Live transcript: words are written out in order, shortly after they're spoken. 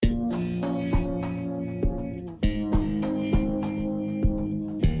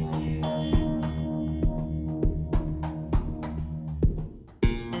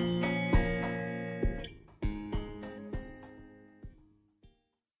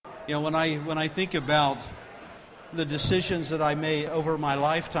You know, when I think about the decisions that I made over my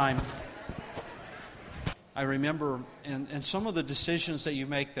lifetime, I remember, and some of the decisions that you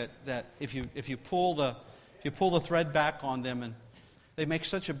make that if you pull the thread back on them, and they make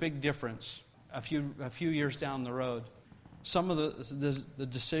such a big difference a few years down the road. Some of the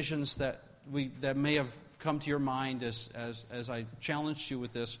decisions that may have come to your mind as I challenged you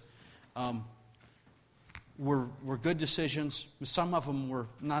with this were good decisions. Some of them were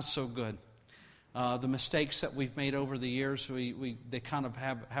not so good. The mistakes that we've made over the years, they kind of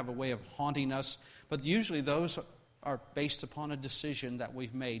have a way of haunting us. But usually those are based upon a decision that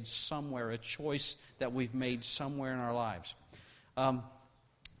we've made somewhere, a choice that we've made somewhere in our lives.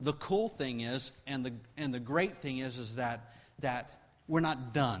 The cool thing is, and the great thing is that we're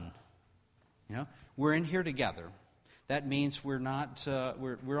not done. You know, we're in here together. That means we're not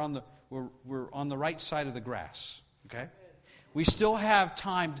we're on the right side of the grass. Okay, we still have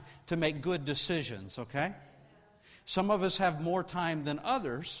time to make good decisions. Okay, some of us have more time than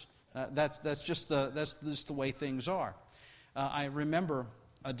others. That's just the way things are. I remember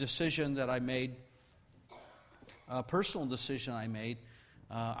a decision that I made, a personal decision I made.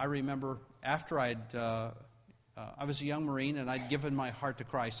 I remember after I was a young Marine and I'd given my heart to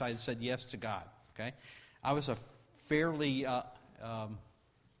Christ. I had said yes to God. Okay, I was a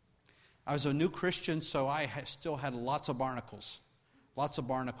I was a new Christian, so I still had lots of barnacles,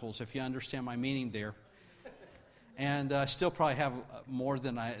 if you understand my meaning there. And I still probably have more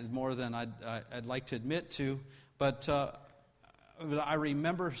than I'd like to admit to. But I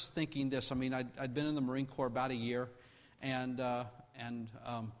remember thinking this. I mean, I'd been in the Marine Corps about a year, and I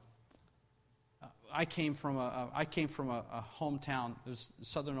came from a hometown, it was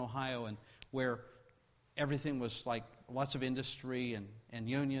Southern Ohio, and where everything was like lots of industry and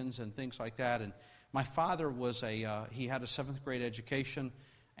unions and things like that. And my father he had a 7th grade education,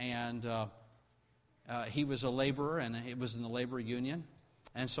 and he was a laborer, and it was in the labor union.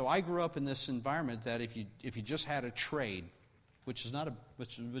 And so I grew up in this environment that if you just had a trade, which is a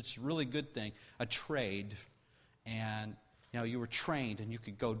really good thing, a trade, and you were trained and you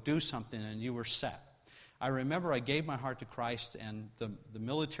could go do something and you were set. I remember I gave my heart to Christ, and the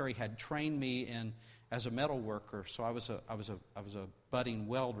military had trained me as a metal worker. So I was a budding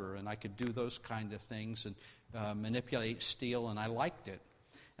welder, and I could do those kind of things and manipulate steel, and I liked it.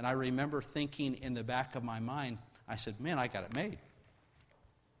 And I remember thinking in the back of my mind, I said, man, I got it made.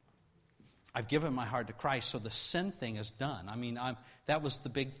 I've given my heart to Christ, so the sin thing is done. I mean, that was the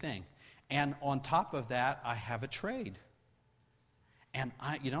big thing. And on top of that, I have a trade. And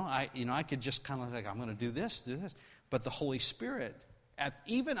I could just kind of like, I'm going to do this. But the Holy Spirit, I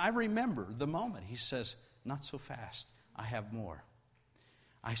remember the moment He says, not so fast, I have more.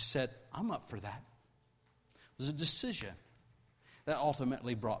 I said, I'm up for that. It was a decision that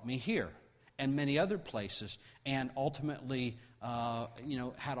ultimately brought me here and many other places, and ultimately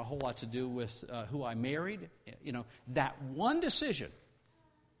had a whole lot to do with who I married. That one decision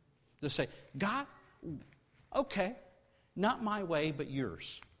to say, God, okay, not my way, but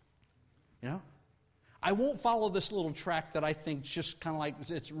yours. I won't follow this little track that I think just kind of like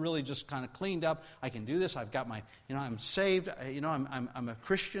it's really just kind of cleaned up. I can do this. I've got my, I'm saved. I'm a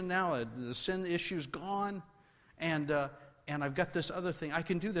Christian now. The sin issue's gone, and I've got this other thing. I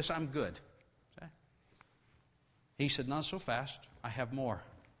can do this. I'm good. Okay? He said, not so fast. I have more.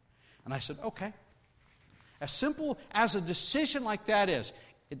 And I said, okay. As simple as a decision like that is,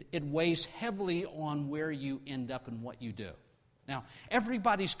 it weighs heavily on where you end up and what you do. Now,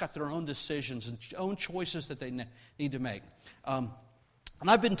 everybody's got their own decisions and own choices that they need to make. And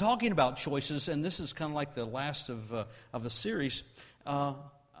I've been talking about choices, and this is kind of like the last of a series.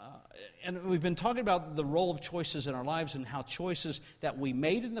 And we've been talking about the role of choices in our lives and how choices that we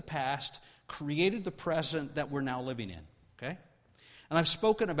made in the past created the present that we're now living in. Okay? And I've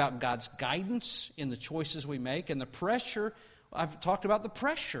spoken about God's guidance in the choices we make and the pressure. I've talked about the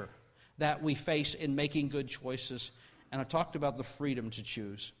pressure that we face in making good choices. And I talked about the freedom to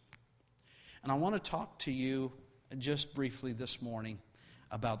choose. And I want to talk to you just briefly this morning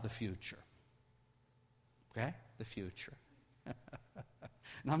about the future. Okay? The future.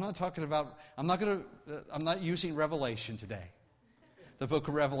 And I'm not using Revelation today. The book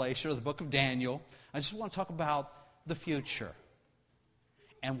of Revelation or the book of Daniel. I just want to talk about the future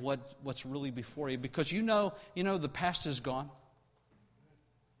and what's really before you. Because the past is gone.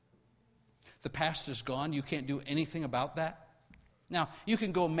 The past is gone. You can't do anything about that. Now, you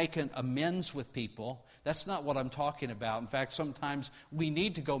can go make an amends with people. That's not what I'm talking about. In fact, sometimes we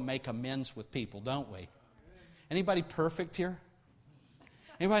need to go make amends with people, don't we? Anybody perfect here?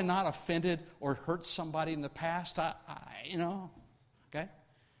 Anybody not offended or hurt somebody in the past? Okay?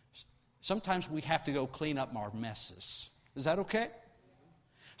 Sometimes we have to go clean up our messes. Is that okay?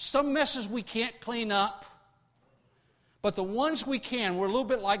 Some messes we can't clean up, but the ones we can, we're a little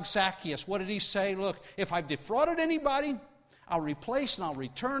bit like Zacchaeus. What did he say? Look, if I've defrauded anybody, I'll replace and I'll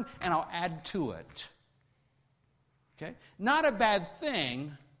return and I'll add to it. Okay? Not a bad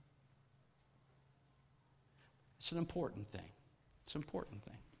thing. It's an important thing. It's an important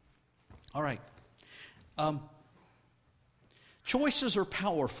thing. All right. Choices are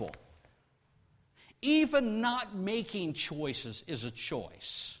powerful. Even not making choices is a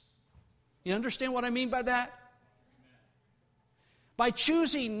choice. You understand what I mean by that? By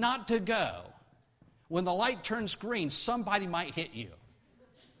choosing not to go, when the light turns green, somebody might hit you.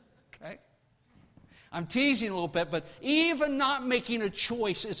 Okay? I'm teasing a little bit, but even not making a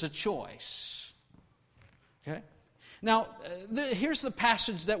choice is a choice. Okay? Now, here's the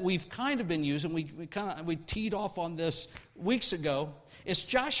passage that we've kind of been using. We teed off on this weeks ago. It's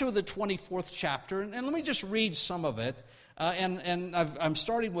Joshua the 24th chapter, and let me just read some of it. I'm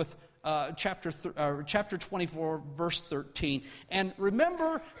starting with chapter 24, verse 13. And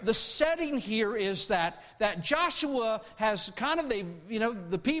remember, the setting here is that Joshua has kind of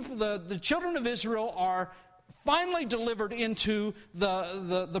the people, the children of Israel are finally delivered into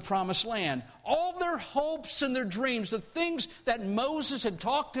the promised land. All their hopes and their dreams, the things that Moses had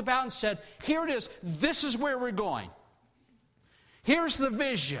talked about and said, here it is, this is where we're going. Here's the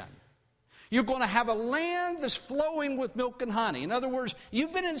vision. You're going to have a land that's flowing with milk and honey. In other words,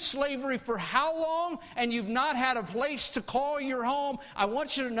 you've been in slavery for how long and you've not had a place to call your home? I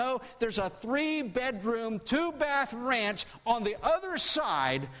want you to know there's a 3-bedroom, 2-bath ranch on the other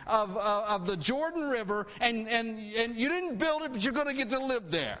side of the Jordan River, and you didn't build it, but you're going to get to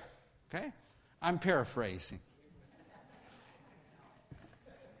live there. Okay? I'm paraphrasing.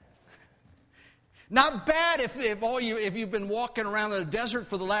 Not bad if you've been walking around in the desert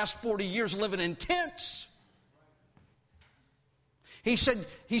for the last 40 years living in tents. He said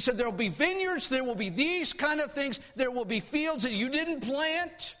there will be vineyards, there will be these kind of things, there will be fields that you didn't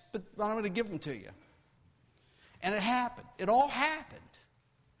plant, but I'm going to give them to you. And it happened. It all happened.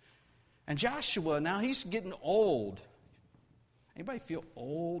 And Joshua, now he's getting old. Anybody feel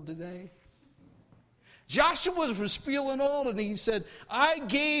old today? Joshua was feeling old, and he said, I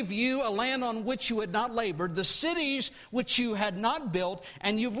gave you a land on which you had not labored, the cities which you had not built,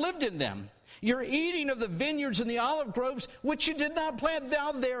 and you've lived in them. You're eating of the vineyards and the olive groves which you did not plant.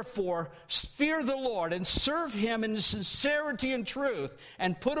 Thou therefore fear the Lord and serve him in sincerity and truth,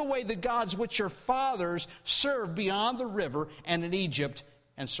 and put away the gods which your fathers served beyond the river and in Egypt,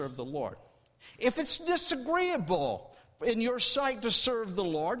 and serve the Lord. If it's disagreeable in your sight to serve the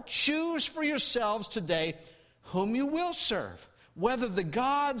Lord, choose for yourselves today whom you will serve, whether the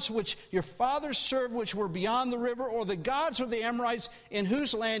gods which your fathers served, which were beyond the river, or the gods of the Amorites in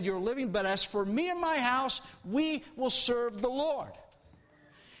whose land you're living. But as for me and my house, we will serve the Lord.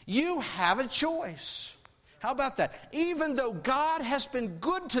 You have a choice. How about that? Even though God has been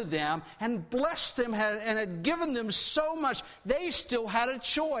good to them and blessed them and had given them so much, they still had a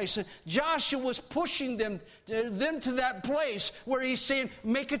choice. Joshua was pushing them to that place where he's saying,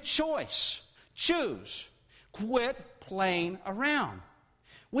 make a choice. Choose. Quit playing around.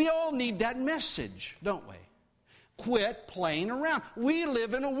 We all need that message, don't we? Quit playing around. We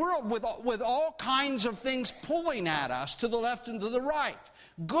live in a world with all kinds of things pulling at us to the left and to the right.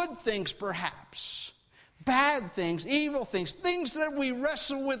 Good things, perhaps. Bad things, evil things, things that we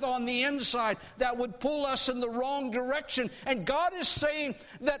wrestle with on the inside that would pull us in the wrong direction. And God is saying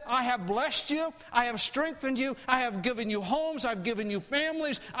that I have blessed you, I have strengthened you, I have given you homes, I've given you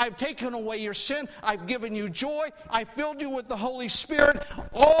families, I've taken away your sin, I've given you joy, I filled you with the Holy Spirit,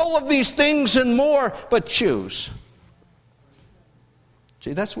 all of these things and more, but choose.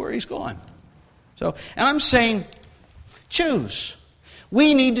 See, that's where he's going. And I'm saying, choose.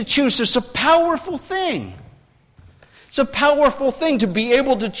 We need to choose. It's a powerful thing. It's a powerful thing to be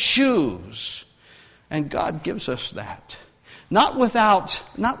able to choose. And God gives us that. Not without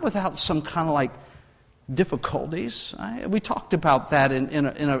some kind of like difficulties. We talked about that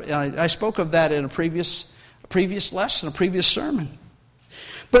I spoke of that in a previous lesson, a previous sermon.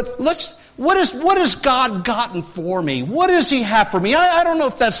 But what has God gotten for me? What does he have for me? I don't know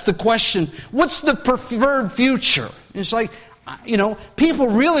if that's the question. What's the preferred future? It's like, people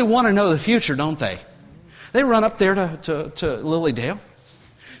really want to know the future, don't they? They run up there to Lilydale,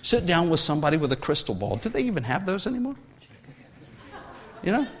 sit down with somebody with a crystal ball. Do they even have those anymore?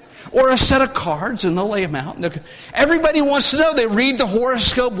 Or a set of cards, and they'll lay them out. Everybody wants to know. They read the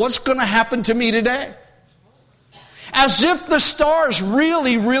horoscope. What's going to happen to me today? As if the stars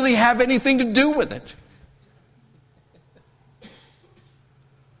really, really have anything to do with it.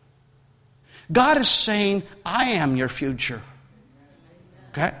 God is saying, I am your future.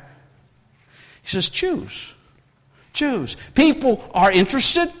 Okay? He says, choose. Choose. People are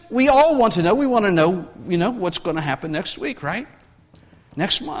interested. We all want to know. We want to know, what's going to happen next week, right?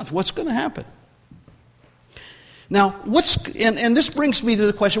 Next month, what's going to happen? Now, and this brings me to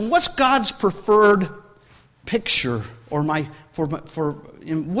the question, what's God's preferred picture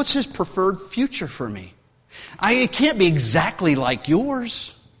what's his preferred future for me? It can't be exactly like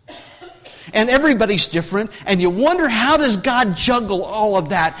yours. And everybody's different, and you wonder, how does God juggle all of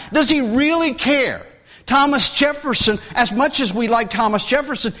that? Does he really care? Thomas Jefferson, as much as we like Thomas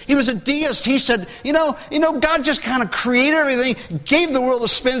Jefferson, he was a deist. He said, God just kind of created everything, gave the world a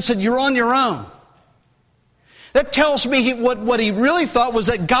spin, and said, you're on your own. That tells me what he really thought was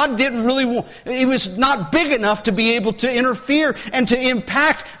that God didn't really he was not big enough to be able to interfere and to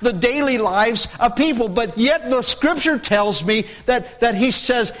impact the daily lives of people. But yet the Scripture tells me that he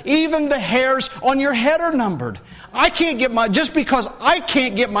says, even the hairs on your head are numbered. Just because I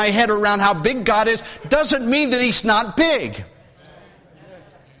can't get my head around how big God is, doesn't mean that he's not big.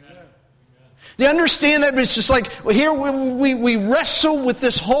 You understand that? It's just like, here we wrestle with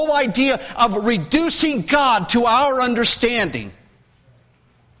this whole idea of reducing God to our understanding.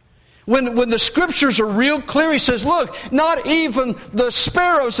 When the Scriptures are real clear, he says, look, not even the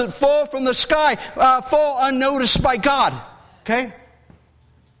sparrows that fall from the sky fall unnoticed by God. Okay?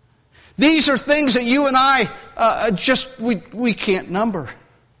 These are things that you and I we can't number.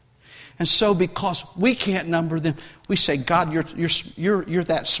 And so because we can't number them, we say, God, you're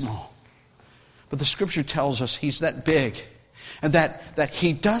that small. But the Scripture tells us he's that big, and that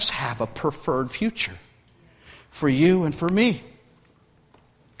he does have a preferred future for you and for me.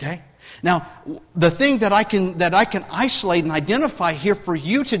 Okay? Now, the thing that I can isolate and identify here for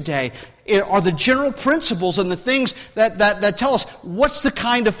you today are the general principles and the things that tell us what's the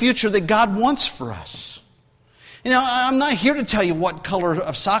kind of future that God wants for us. I'm not here to tell you what color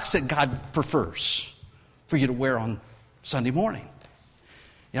of socks that God prefers for you to wear on Sunday morning.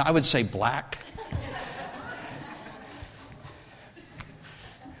 I would say black.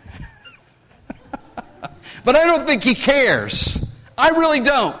 But I don't think he cares. I really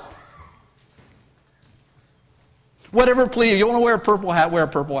don't. Whatever, please. You want to wear a purple hat, wear a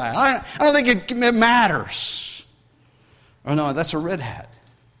purple hat. I don't think it matters. Oh no, that's a red hat.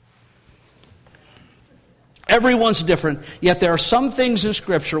 Everyone's different, yet there are some things in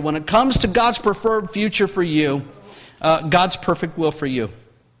Scripture, when it comes to God's preferred future for you, God's perfect will for you.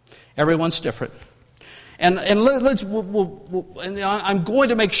 Everyone's different. And I'm going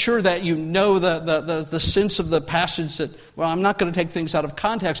to make sure that you know the sense of the passage that, I'm not going to take things out of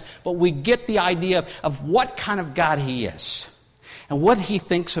context, but we get the idea of what kind of God he is and what he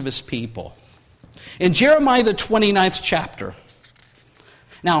thinks of his people. In Jeremiah, the 29th chapter,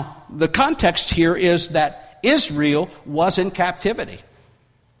 now the context here is that Israel was in captivity.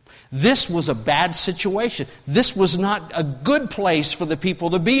 This was a bad situation. This was not a good place for the people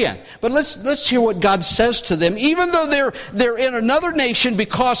to be in. But let's hear what God says to them. Even though they're in another nation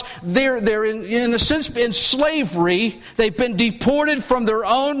because they're in a sense in slavery, they've been deported from their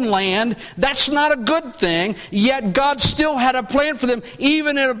own land. That's not a good thing. Yet God still had a plan for them,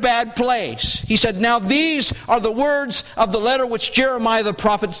 even in a bad place. He said, now these are the words of the letter which Jeremiah the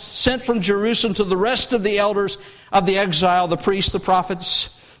prophet sent from Jerusalem to the rest of the elders of the exile, the priests, the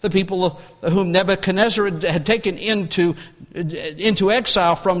prophets, the people whom Nebuchadnezzar had taken into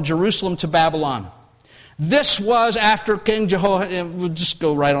exile from Jerusalem to Babylon. This was after King Jehoiakim. We'll just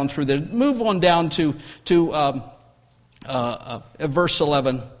go right on through there. Move on down to verse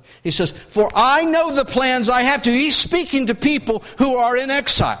 11. He says, for I know the plans I have to. He's speaking to people who are in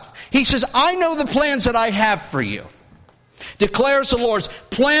exile. He says, I know the plans that I have for you, declares the Lord.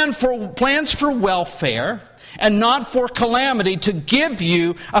 Plans for welfare and not for calamity, to give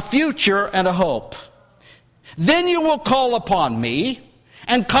you a future and a hope. Then you will call upon me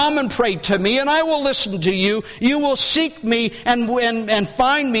and come and pray to me, and I will listen to you. You will seek me and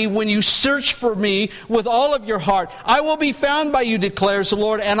find me when you search for me with all of your heart. I will be found by you, declares the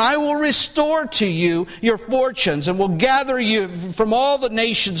Lord, and I will restore to you your fortunes, and will gather you from all the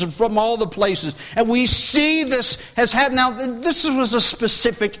nations and from all the places. And we see this has happened. Now, this was a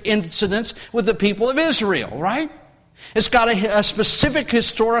specific incident with the people of Israel, right? It's got a specific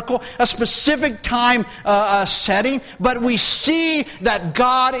historical, a specific time setting, but we see that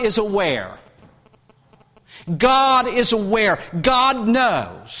God is aware. God is aware. God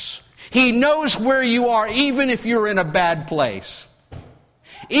knows. He knows where you are, even if you're in a bad place.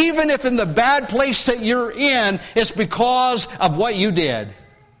 Even if in the bad place that you're in, it's because of what you did.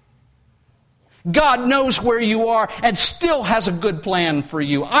 God knows where you are and still has a good plan for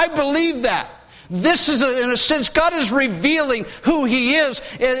you. I believe that. This is, in a sense, God is revealing who He is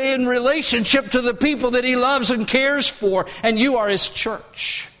in relationship to the people that He loves and cares for, and you are His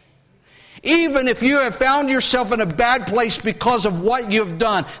church. Even if you have found yourself in a bad place because of what you've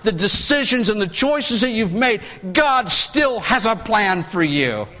done, the decisions and the choices that you've made, God still has a plan for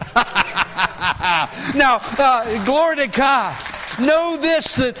you. Now, glory to God. Know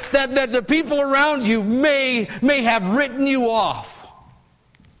this, that the people around you may have written you off.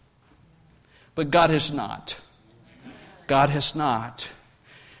 But God has not. God has not.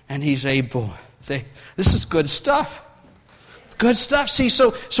 And He's able. This is good stuff. Good stuff. See,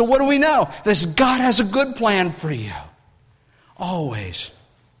 so what do we know? This God has a good plan for you. Always.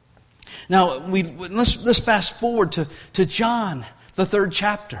 Now, let's fast forward to John, the 3rd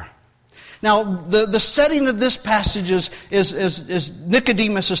chapter. Now, the setting of this passage is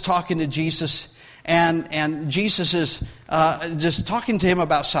Nicodemus is talking to Jesus, and Jesus is just talking to him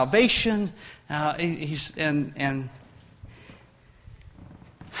about salvation. And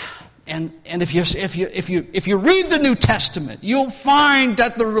if you read the New Testament, you'll find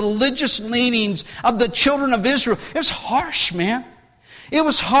that the religious leanings of the children of Israel, it was harsh, man. It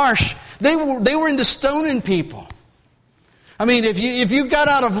was harsh. They were into stoning people. I mean, if you got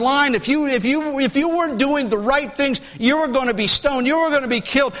out of line, if you weren't doing the right things, you were going to be stoned. You were going to be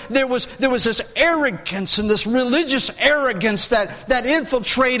killed. There was this arrogance and this religious arrogance that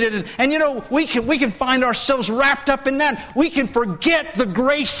infiltrated. And you know, we can find ourselves wrapped up in that. We can forget the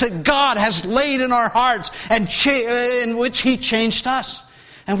grace that God has laid in our hearts and in which He changed us.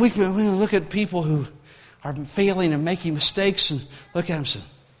 And we can look at people who are failing and making mistakes and look at them and say,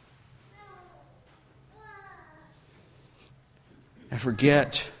 and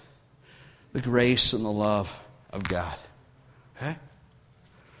forget the grace and the love of God. Okay?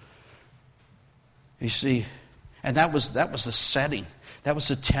 You see, and that was the setting. That was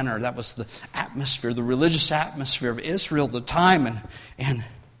the tenor. That was the atmosphere, the religious atmosphere of Israel at the time. And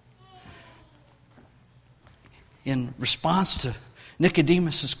in response to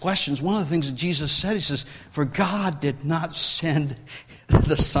Nicodemus' questions, one of the things that Jesus said, He says, "For God did not send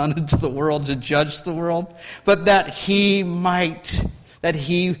the Son into the world to judge the world, but that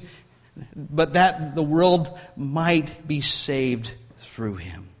the world might be saved through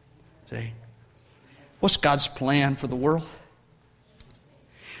Him." See? What's God's plan for the world?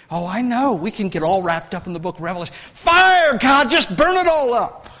 Oh, I know. We can get all wrapped up in the book of Revelation. Fire, God, just burn it all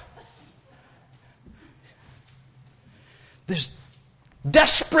up. There's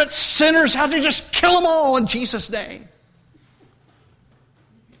desperate sinners, how to just kill them all in Jesus' name.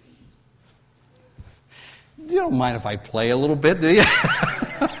 You don't mind if I play a little bit, do you?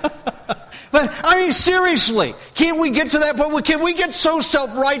 But, I mean, seriously, can't we get to that point? Can we get so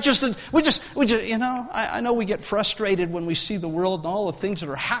self-righteous that we just, you know, I know we get frustrated when we see the world and all the things that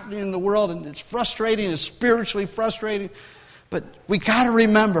are happening in the world, and it's frustrating, it's spiritually frustrating. But we got to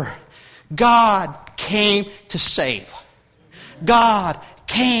remember, God came to save. God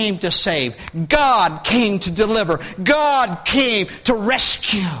came to save. God came to deliver. God came to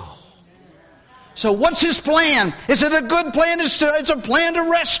rescue. So what's His plan? Is it a good plan? It's a plan to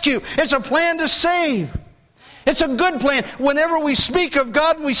rescue. It's a plan to save. It's a good plan. Whenever we speak of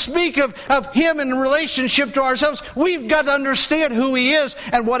God, we speak of Him in relationship to ourselves, we've got to understand who He is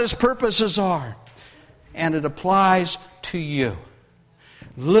and what His purposes are. And it applies to you.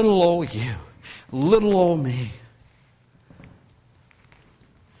 Little old you. Little old me.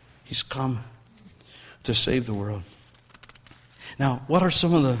 He's come to save the world. Now, what are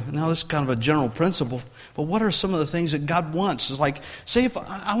some of now this is kind of a general principle, but what are some of the things that God wants? It's like, say if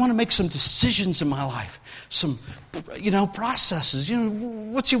I want to make some decisions in my life, some, processes,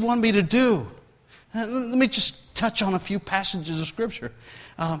 what's He want me to do? Let me just touch on a few passages of Scripture.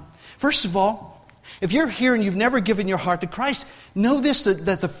 First of all, if you're here and you've never given your heart to Christ, know this,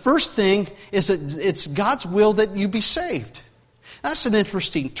 that the first thing is that it's God's will that you be saved. That's an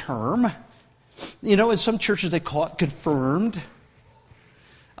interesting term. In some churches they call it confirmed.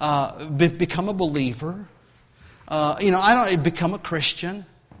 Become a believer. Become a Christian.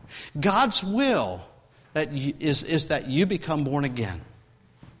 God's will is that you become born again.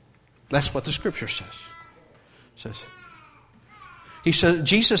 That's what the Scripture says.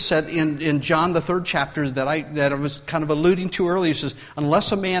 Jesus said in John the 3rd chapter that I was kind of alluding to earlier. He says,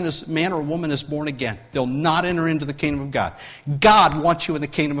 unless a man or woman is born again, they'll not enter into the kingdom of God. God wants you in the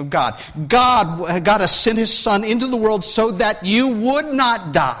kingdom of God. God has sent His Son into the world so that you would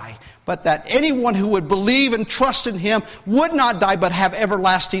not die, but that anyone who would believe and trust in Him would not die but have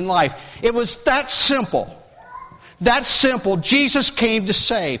everlasting life. It was that simple. That simple. Jesus came to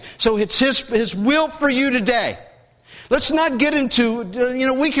save. So it's His will for you today. Let's not get into,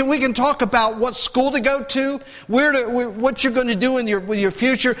 we can talk about what school to go to, what you're going to do with your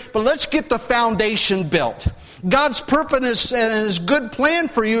future, but let's get the foundation built. God's purpose and His good plan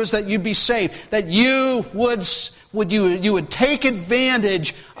for you is that you be saved, that you would take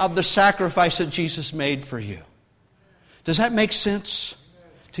advantage of the sacrifice that Jesus made for you. Does that make sense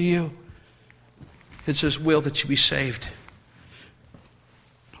to you? It's His will that you be saved.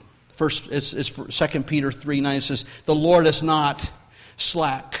 First, it's 2 Peter 3:9. It says, "The Lord is not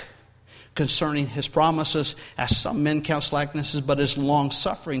slack concerning His promises, as some men count slacknesses, but is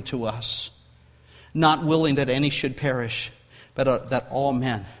long-suffering to us, not willing that any should perish, but that all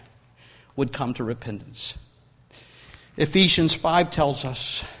men would come to repentance." Ephesians 5 tells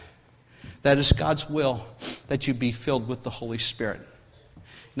us that it's God's will that you be filled with the Holy Spirit.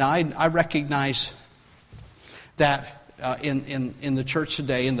 Now, I recognize that in the church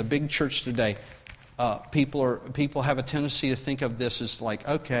today, in the big church today, people have a tendency to think of this as like,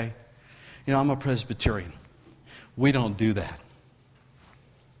 okay, I'm a Presbyterian. We don't do that.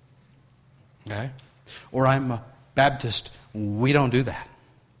 Okay? Or I'm a Baptist. We don't do that.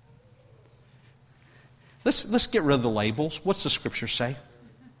 Let's get rid of the labels. What's the Scripture say?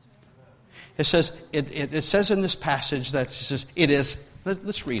 It says it says in this passage that it says it is.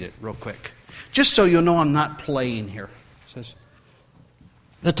 Let's read it real quick, just so you'll know I'm not playing here. It says,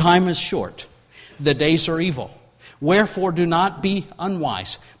 "The time is short, the days are evil. Wherefore do not be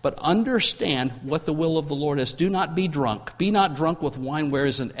unwise, but understand what the will of the Lord is. Do not be drunk. Be not drunk with wine where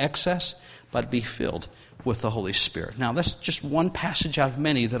is an excess, but be filled with the Holy Spirit." Now, that's just one passage out of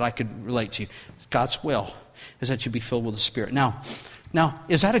many that I could relate to you. God's will is that you be filled with the Spirit. Now,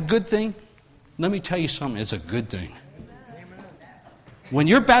 is that a good thing? Let me tell you something. It's a good thing. When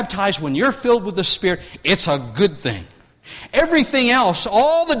you're baptized, when you're filled with the Spirit, it's a good thing. Everything else,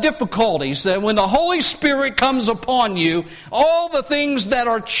 all the difficulties, that when the Holy Spirit comes upon you, all the things that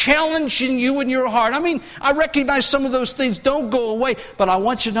are challenging you in your heart. I mean, I recognize some of those things don't go away, but I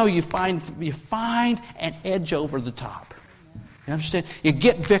want you to know you find an edge over the top. You understand? You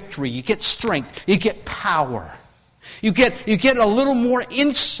get victory, you get strength, you get power. You get a little more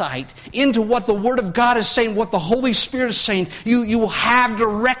insight into what the Word of God is saying, what the Holy Spirit is saying. You will have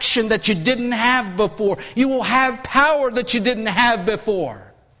direction that you didn't have before. You will have power that you didn't have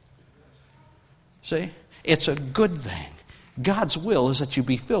before. See? It's a good thing. God's will is that you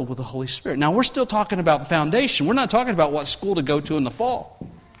be filled with the Holy Spirit. Now, we're still talking about foundation. We're not talking about what school to go to in the fall.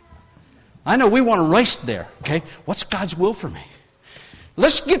 I know we want to race there, okay? What's God's will for me?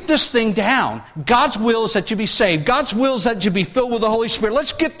 Let's get this thing down. God's will is that you be saved. God's will is that you be filled with the Holy Spirit.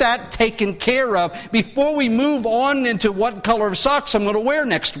 Let's get that taken care of before we move on into what color of socks I'm going to wear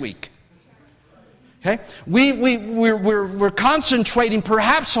next week. Okay? We're concentrating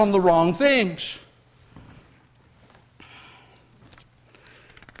perhaps on the wrong things.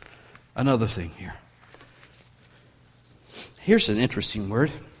 Another thing here. Here's an interesting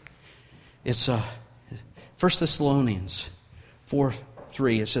word. It's 1 Thessalonians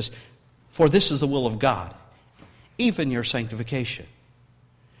 4:3. It says, "For this is the will of God, even your sanctification."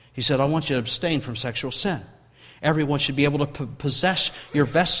 He said, I want you to abstain from sexual sin. Everyone should be able to possess your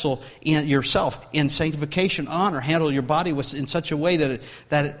vessel in yourself in sanctification, honor, handle your body in such a way that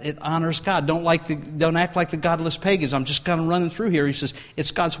it honors God. Don't act like the godless pagans. I'm just kind of running through here. He says,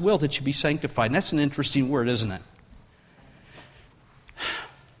 it's God's will that you be sanctified. And that's an interesting word, isn't it?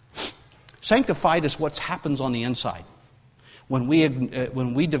 Sanctified is what happens on the inside. When we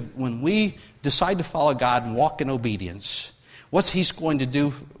decide to follow God and walk in obedience, what's He's going to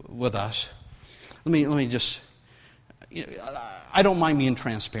do with us? Let me just, I don't mind being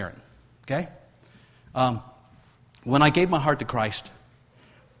transparent, okay? When I gave my heart to Christ,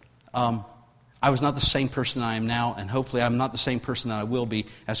 I was not the same person I am now, and hopefully I'm not the same person that I will be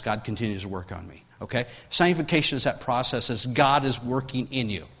as God continues to work on me, okay? Sanctification is that process as God is working in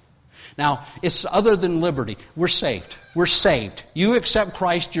you. Now, it's other than liberty. We're saved. We're saved. You accept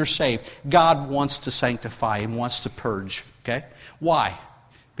Christ, you're saved. God wants to sanctify and wants to purge. Okay? Why?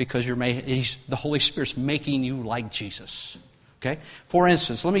 Because the Holy Spirit's making you like Jesus. Okay? For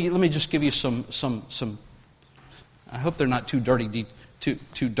instance, let me just give you some. I hope they're not too many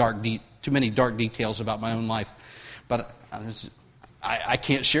dark details about my own life, but I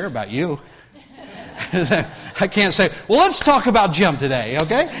can't share about you. I can't say, well, let's talk about Jim today,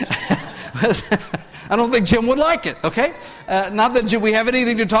 okay? I don't think Jim would like it, okay? Not that we have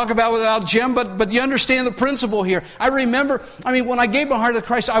anything to talk about without Jim, but you understand the principle here. I remember, when I gave my heart to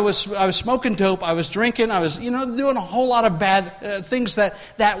Christ, I was smoking dope, I was drinking, I was, doing a whole lot of bad things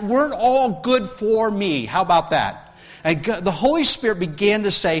that weren't all good for me. How about that? And the Holy Spirit began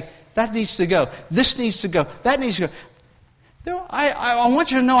to say, that needs to go, this needs to go, that needs to go. I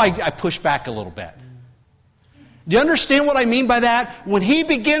want you to know I push back a little bit. Do you understand what I mean by that? When He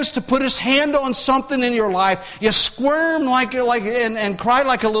begins to put His hand on something in your life, you squirm and cry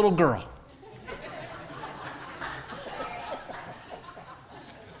like a little girl.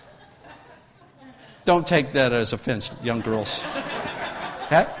 Don't take that as offense, young girls.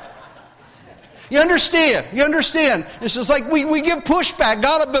 Okay? You understand? It's just like we give pushback.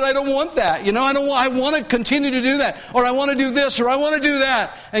 God, but I don't want that. I want to continue to do that. Or I want to do this, or I want to do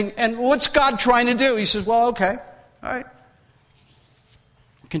that. And what's God trying to do? He says, well, okay. All right.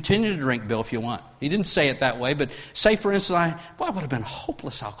 Continue to drink, Bill, if you want. He didn't say it that way, but say, for instance, I would have been a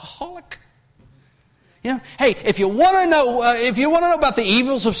hopeless alcoholic. Hey, if you want to know about the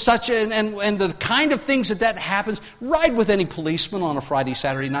evils of such and the kind of things that happens, ride with any policeman on a Friday,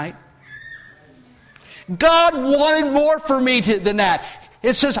 Saturday night. God wanted more for me than that.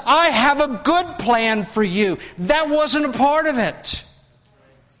 It says, I have a good plan for you. That wasn't a part of it.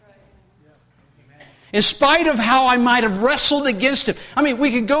 In spite of how I might have wrestled against Him. I mean,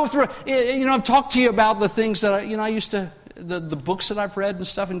 we could go through, I've talked to you about the things that I used to, the books that I've read and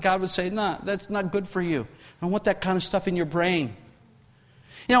stuff, and God would say, no, that's not good for you. I don't want that kind of stuff in your brain.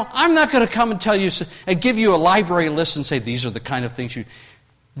 I'm not going to come and tell you, and give you a library list and say, these are the kind of things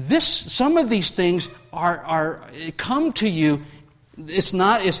some of these things are come to you. It's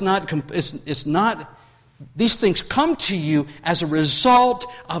not. These things come to you as a result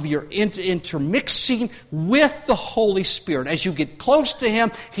of your intermixing with the Holy Spirit. As you get close to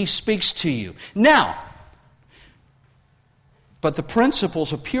Him, He speaks to you. Now, but the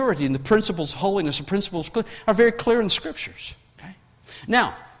principles of purity and the principles of holiness, the principles are very clear in the Scriptures. Okay?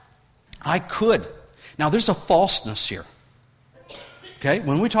 Now, there's a falseness here. Okay,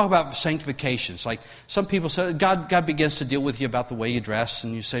 when we talk about sanctification, it's like some people say, God begins to deal with you about the way you dress,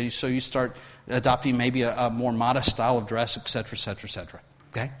 and you say, so you start adopting maybe a more modest style of dress, etc., etc., etc.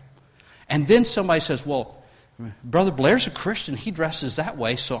 Okay? And then somebody says, well, Brother Blair's a Christian, he dresses that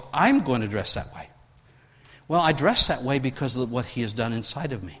way, so I'm going to dress that way. Well, I dress that way because of what He has done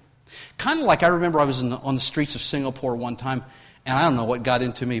inside of me. Kind of like I remember I was on the streets of Singapore one time, and I don't know what got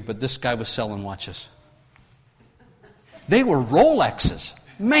into me, but this guy was selling watches. They were Rolexes.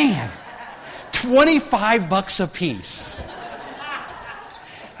 Man, $25 a piece.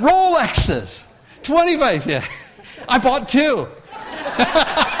 Rolexes. 25, yeah. I bought 2.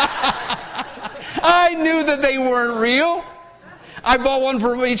 I knew that they weren't real. I bought one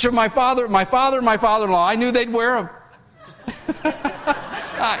for each of my father-in-law. I knew they'd wear them.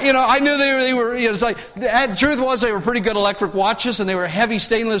 I knew they were. It's like the truth was they were pretty good electric watches, and they were heavy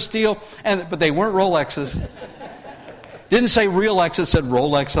stainless steel, but they weren't Rolexes. Didn't say real X, it said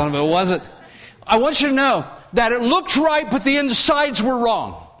Rolex on it, but it wasn't. I want you to know that it looked right, but the insides were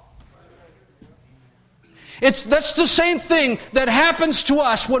wrong. That's the same thing that happens to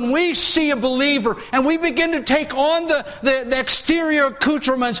us when we see a believer and we begin to take on the exterior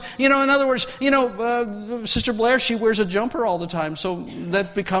accoutrements. In other words, Sister Blair, she wears a jumper all the time, so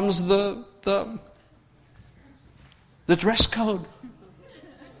that becomes the dress code.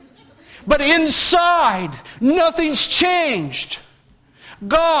 But inside, nothing's changed.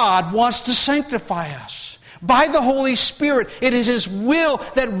 God wants to sanctify us. By the Holy Spirit, it is His will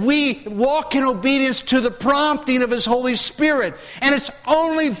that we walk in obedience to the prompting of His Holy Spirit. And it's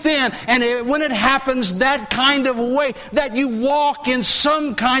only then, when it happens that kind of way, that you walk in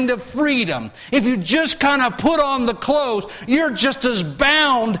some kind of freedom. If you just kind of put on the clothes, you're just as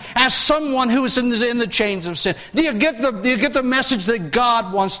bound as someone who is in the chains of sin. Do you get the message that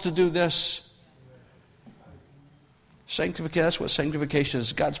God wants to do this? Sanctification, that's what sanctification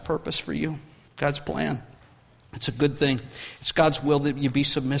is. God's purpose for you. God's plan. It's a good thing. It's God's will that you be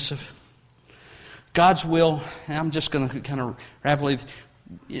submissive. God's will, and I'm just going to kind of rapidly,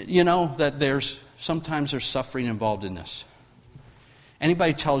 that sometimes there's suffering involved in this.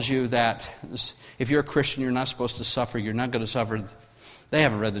 Anybody tells you that if you're a Christian, you're not supposed to suffer, you're not going to suffer, they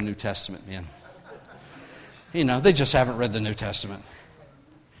haven't read the New Testament, man. They just haven't read the New Testament.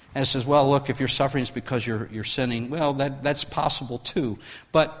 And it says, well, look, if you're suffering, it's because you're sinning. Well, that's possible too.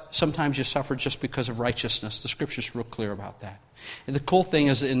 But sometimes you suffer just because of righteousness. The Scripture's real clear about that. And the cool thing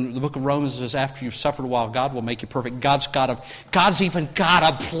is, in the book of Romans, it says after you've suffered a while, God will make you perfect. God's even got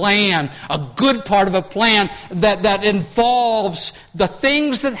a plan, a good part of a plan that involves the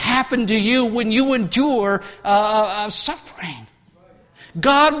things that happen to you when you endure suffering.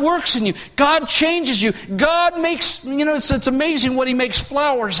 God works in you. God changes you. God makes, it's amazing what He makes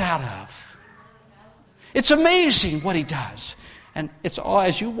flowers out of. It's amazing what He does. And it's all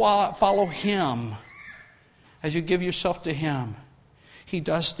as you follow Him, as you give yourself to Him, He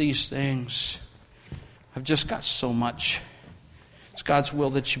does these things. I've just got so much It's God's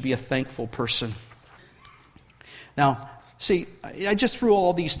will that you be a thankful person. Now, see, I just threw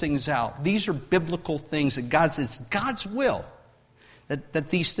all these things out. These are biblical things that it's God's will that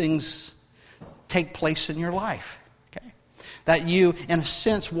these things take place in your life. Okay? That you, in a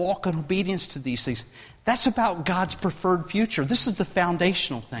sense, walk in obedience to these things. That's about God's preferred future. This is the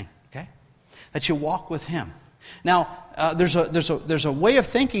foundational thing. Okay? That you walk with Him. Now, there's a way of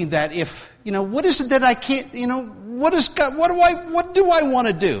thinking that if, what is it that I can't, what do I want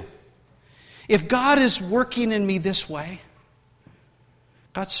to do? If God is working in me this way,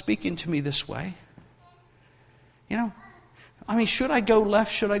 God's speaking to me this way, should I go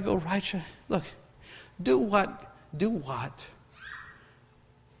left? Should I go right? Look, do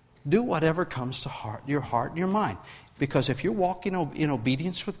whatever comes to your heart and your mind. Because if you're walking in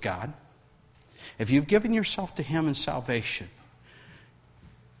obedience with God, if you've given yourself to Him in salvation,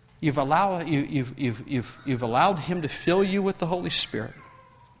 you've allowed Him to fill you with the Holy Spirit.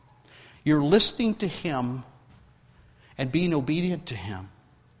 You're listening to Him and being obedient to Him.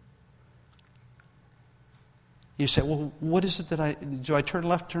 You say, well, what is it that do I turn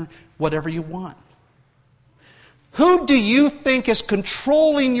left, turn, whatever you want. Who do you think is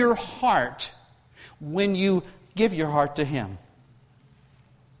controlling your heart when you give your heart to Him?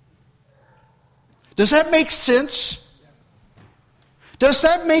 Does that make sense? Does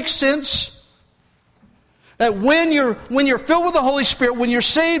that make sense? That when you're filled with the Holy Spirit, when you're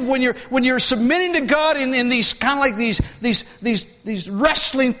saved, when you're submitting to God in these kind of like these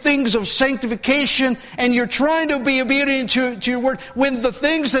wrestling things of sanctification, and you're trying to be obedient to your word, when the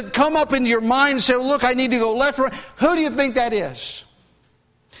things that come up into your mind say, look, I need to go left or right, who do you think that is?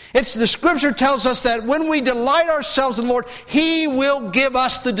 It's the Scripture tells us that when we delight ourselves in the Lord, He will give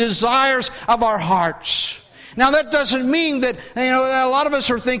us the desires of our hearts. Now that doesn't mean that a lot of us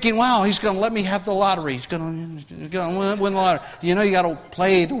are thinking, wow, He's going to let me have the lottery. He's going to win the lottery. You got to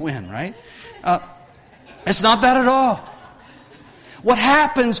play to win, right? It's not that at all. What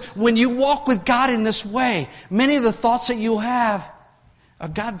happens when you walk with God in this way? Many of the thoughts that you have are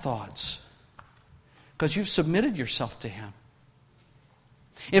God thoughts, because you've submitted yourself to Him.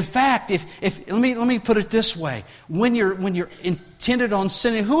 In fact, if let me put it this way: when you're intended on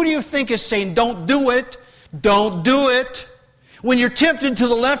sinning, who do you think is saying, "Don't do it"? Don't do it. When you're tempted to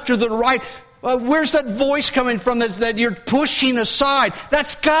the left or the right, where's that voice coming from that you're pushing aside?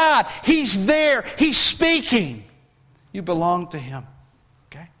 That's God. He's there. He's speaking. You belong to Him.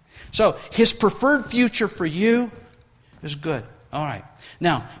 Okay? So His preferred future for you is good. All right.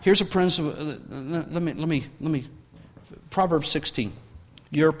 Now, here's a principle. Let me. Proverbs 16.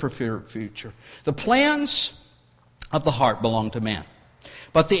 Your preferred future. The plans of the heart belong to man,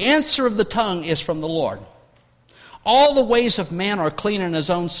 but the answer of the tongue is from the Lord. All the ways of man are clean in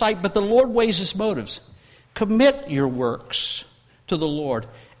his own sight, but the Lord weighs his motives. Commit your works to the Lord,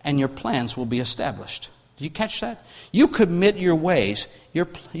 and your plans will be established. Did you catch that? You commit your ways, your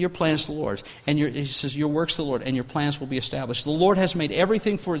plans to the Lord, and He says your works to the Lord, and your plans will be established. The Lord has made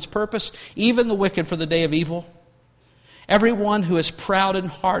everything for its purpose, even the wicked for the day of evil. Everyone who is proud in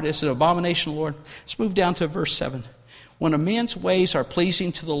heart is an abomination to the Lord. Let's move down to verse 7. When a man's ways are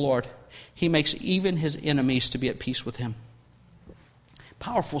pleasing to the Lord, He makes even his enemies to be at peace with him.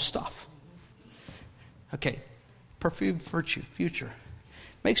 Powerful stuff. Okay, preferred future.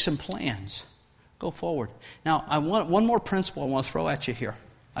 Make some plans. Go forward. Now, I want one more principle I want to throw at you here.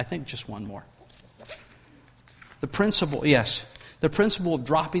 I think just one more. The principle of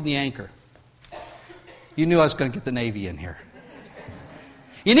dropping the anchor. You knew I was going to get the Navy in here.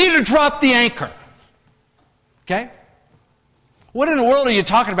 You need to drop the anchor. Okay? What in the world are you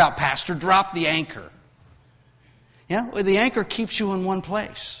talking about, Pastor? Drop the anchor. Yeah, well, the anchor keeps you in one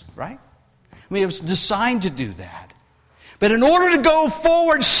place, right? I mean, it was designed to do that. But in order to go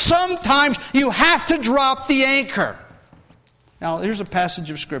forward, sometimes you have to drop the anchor. Now, here's a passage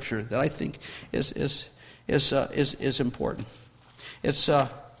of Scripture that I think is important. It's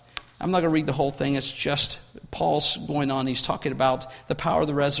I'm not going to read the whole thing. It's just Paul's going on. He's talking about the power of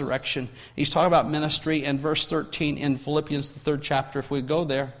the resurrection. He's talking about ministry. And verse 13 in Philippians, the 3rd chapter, if we go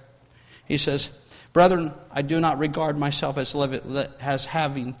there, he says, "Brethren, I do not regard myself as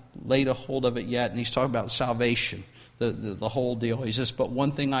having laid a hold of it yet." And he's talking about salvation, the whole deal. He says, "But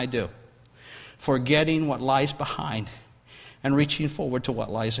one thing I do, forgetting what lies behind and reaching forward to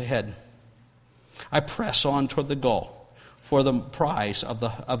what lies ahead, I press on toward the goal, for the prize of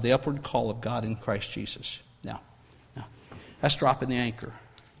the upward call of God in Christ Jesus." Now, that's dropping the anchor.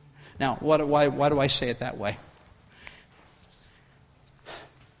 Now, why do I say it that way?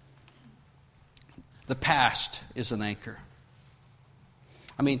 The past is an anchor.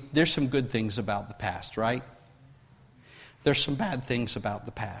 I mean, there's some good things about the past, right? There's some bad things about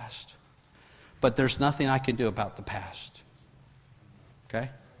the past. But there's nothing I can do about the past. Okay?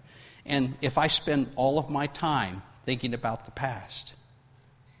 And if I spend all of my time thinking about the past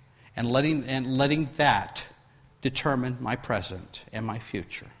and letting that determine my present and my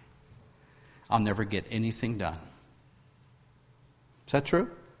future, I'll never get anything done. Is that true?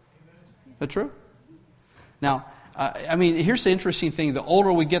 Is that true? Now, here's the interesting thing. The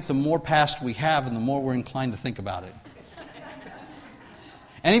older we get, the more past we have and the more we're inclined to think about it.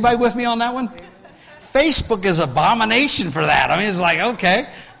 Anybody with me on that one? Facebook is abomination for that. It's like, okay.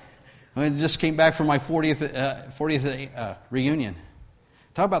 I just came back from my 40th reunion.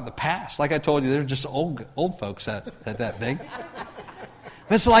 Talk about the past. Like I told you, they're just old folks at that thing.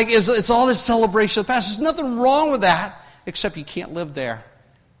 It's like, it's all this celebration of the past. There's nothing wrong with that, except you can't live there.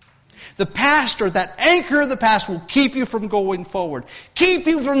 The past, or that anchor of the past, will keep you from going forward. Keep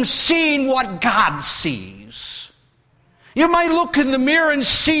you from seeing what God sees. You might look in the mirror and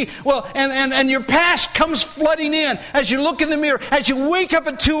see, and your past comes flooding in as you look in the mirror, as you wake up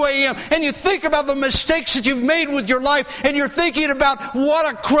at 2 a.m. and you think about the mistakes that you've made with your life, and you're thinking about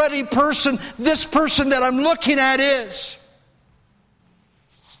what a cruddy person this person that I'm looking at is.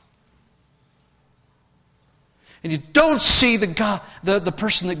 And you don't see the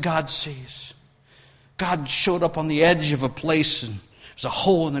person that God sees. God showed up on the edge of a place and there's a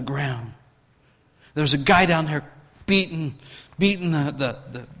hole in the ground. There's a guy down there beating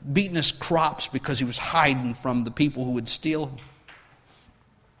his crops because he was hiding from the people who would steal them.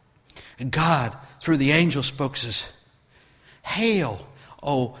 And God, through the angel, spoke and says, "Hail,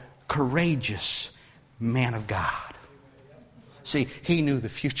 O courageous man of God." See, he knew the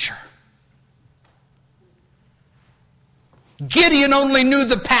future. Gideon only knew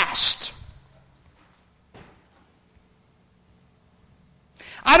the past.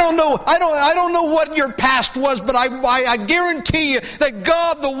 I don't know what your past was, but I guarantee you that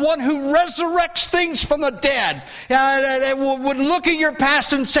God, the one who resurrects things from the dead, would look at your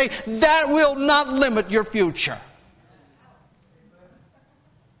past and say, that will not limit your future.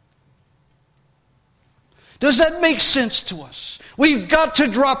 Does that make sense to us? We've got to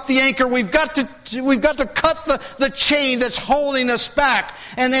drop the anchor. We've got to cut the chain that's holding us back.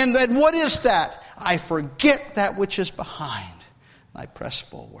 And what is that? I forget that which is behind. I press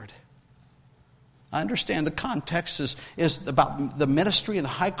forward. I understand the context is about the ministry and the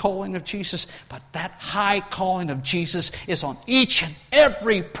high calling of Jesus, but that high calling of Jesus is on each and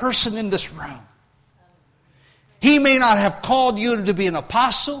every person in this room. He may not have called you to be an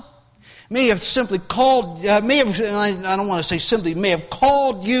apostle. May have simply called, I don't want to say simply, may have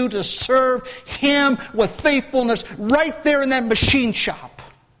called you to serve Him with faithfulness right there in that machine shop,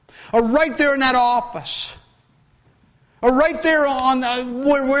 or right there in that office, or right there on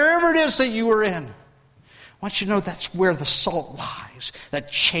wherever it is that you are in. I want you to know that's where the salt lies that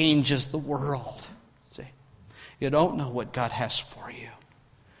changes the world. See, you don't know what God has for you.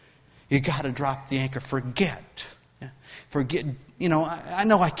 You got to drop the anchor. Forget. I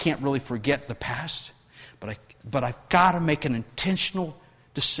know I can't really forget the past, but I've got to make an intentional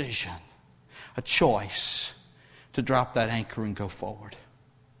decision, a choice to drop that anchor and go forward.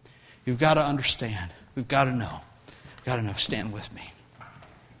 You've got to understand. We've got to know. We've got to know. Stand with me.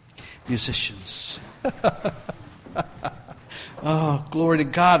 Musicians. Oh, glory to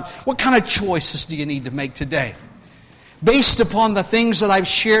God. What kind of choices do you need to make today? Based upon the things that I've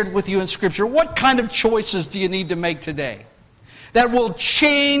shared with you in Scripture, what kind of choices do you need to make today that will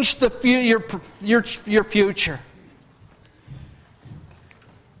change your future?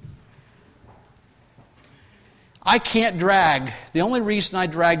 I can't drag. The only reason I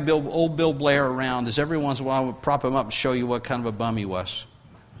drag old Bill Blair around is every once in a while I would prop him up and show you what kind of a bum he was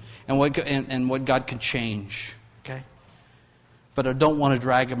and what God could change. Okay? But I don't want to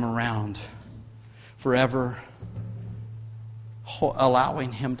drag him around forever,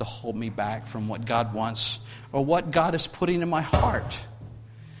 allowing him to hold me back from what God wants or what God is putting in my heart.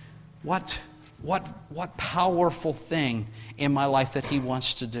 What powerful thing in my life that He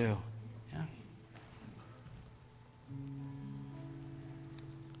wants to do. Yeah?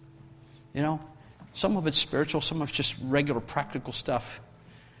 You know, some of it's spiritual, some of it's just regular practical stuff.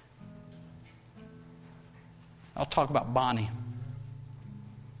 I'll talk about Bonnie.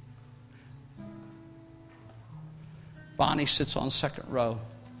 Bonnie sits on the second row.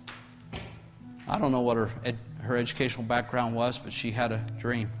 I don't know what her educational background was, but she had a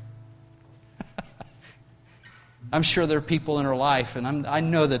dream. I'm sure there are people in her life, and I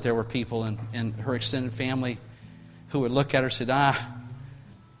know that there were people in her extended family who would look at her and say,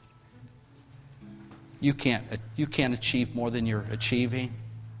 you can't achieve more than you're achieving.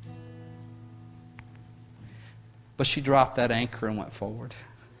 But she dropped that anchor and went forward.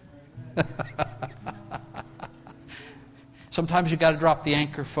 Sometimes you got to drop the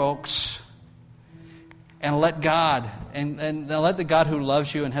anchor, folks, and let God, and let the God who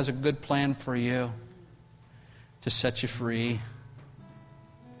loves you and has a good plan for you to set you free.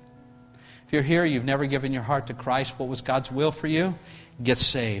 If you're here, you've never given your heart to Christ, what was God's will for you? Get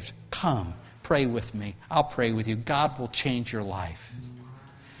saved. Come, pray with me. I'll pray with you. God will change your life.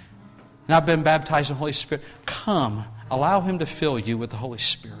 And I've been baptized in the Holy Spirit. Come, allow Him to fill you with the Holy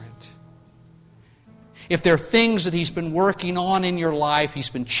Spirit. If there are things that He's been working on in your life, He's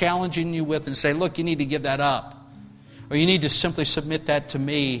been challenging you with and say, look, you need to give that up. Or you need to simply submit that to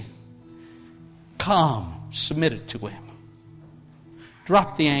me. Come, submit it to Him.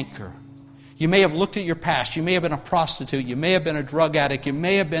 Drop the anchor. You may have looked at your past. You may have been a prostitute. You may have been a drug addict. You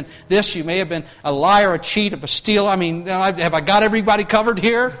may have been this. You may have been a liar, a cheat, a steal. I mean, have I got everybody covered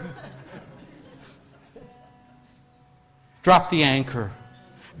here? Drop the anchor.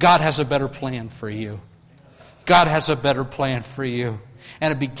 God has a better plan for you. God has a better plan for you.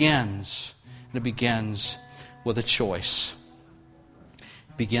 And it begins with a choice.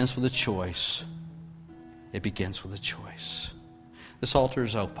 It begins with a choice. It begins with a choice. This altar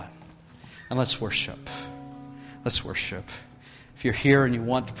is open. And let's worship. Let's worship. If you're here and you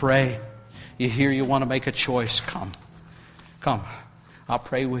want to pray, you're here, you want to make a choice, come. Come. I'll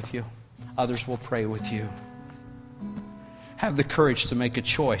pray with you. Others will pray with you. Have the courage to make a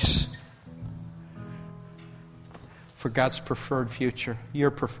choice for God's preferred future, your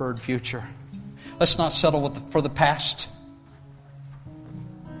preferred future. Let's not settle for the past.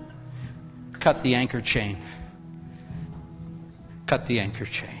 Cut the anchor chain. Cut the anchor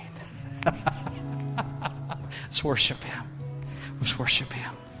chain. Let's worship Him. Let's worship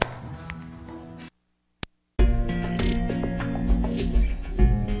Him.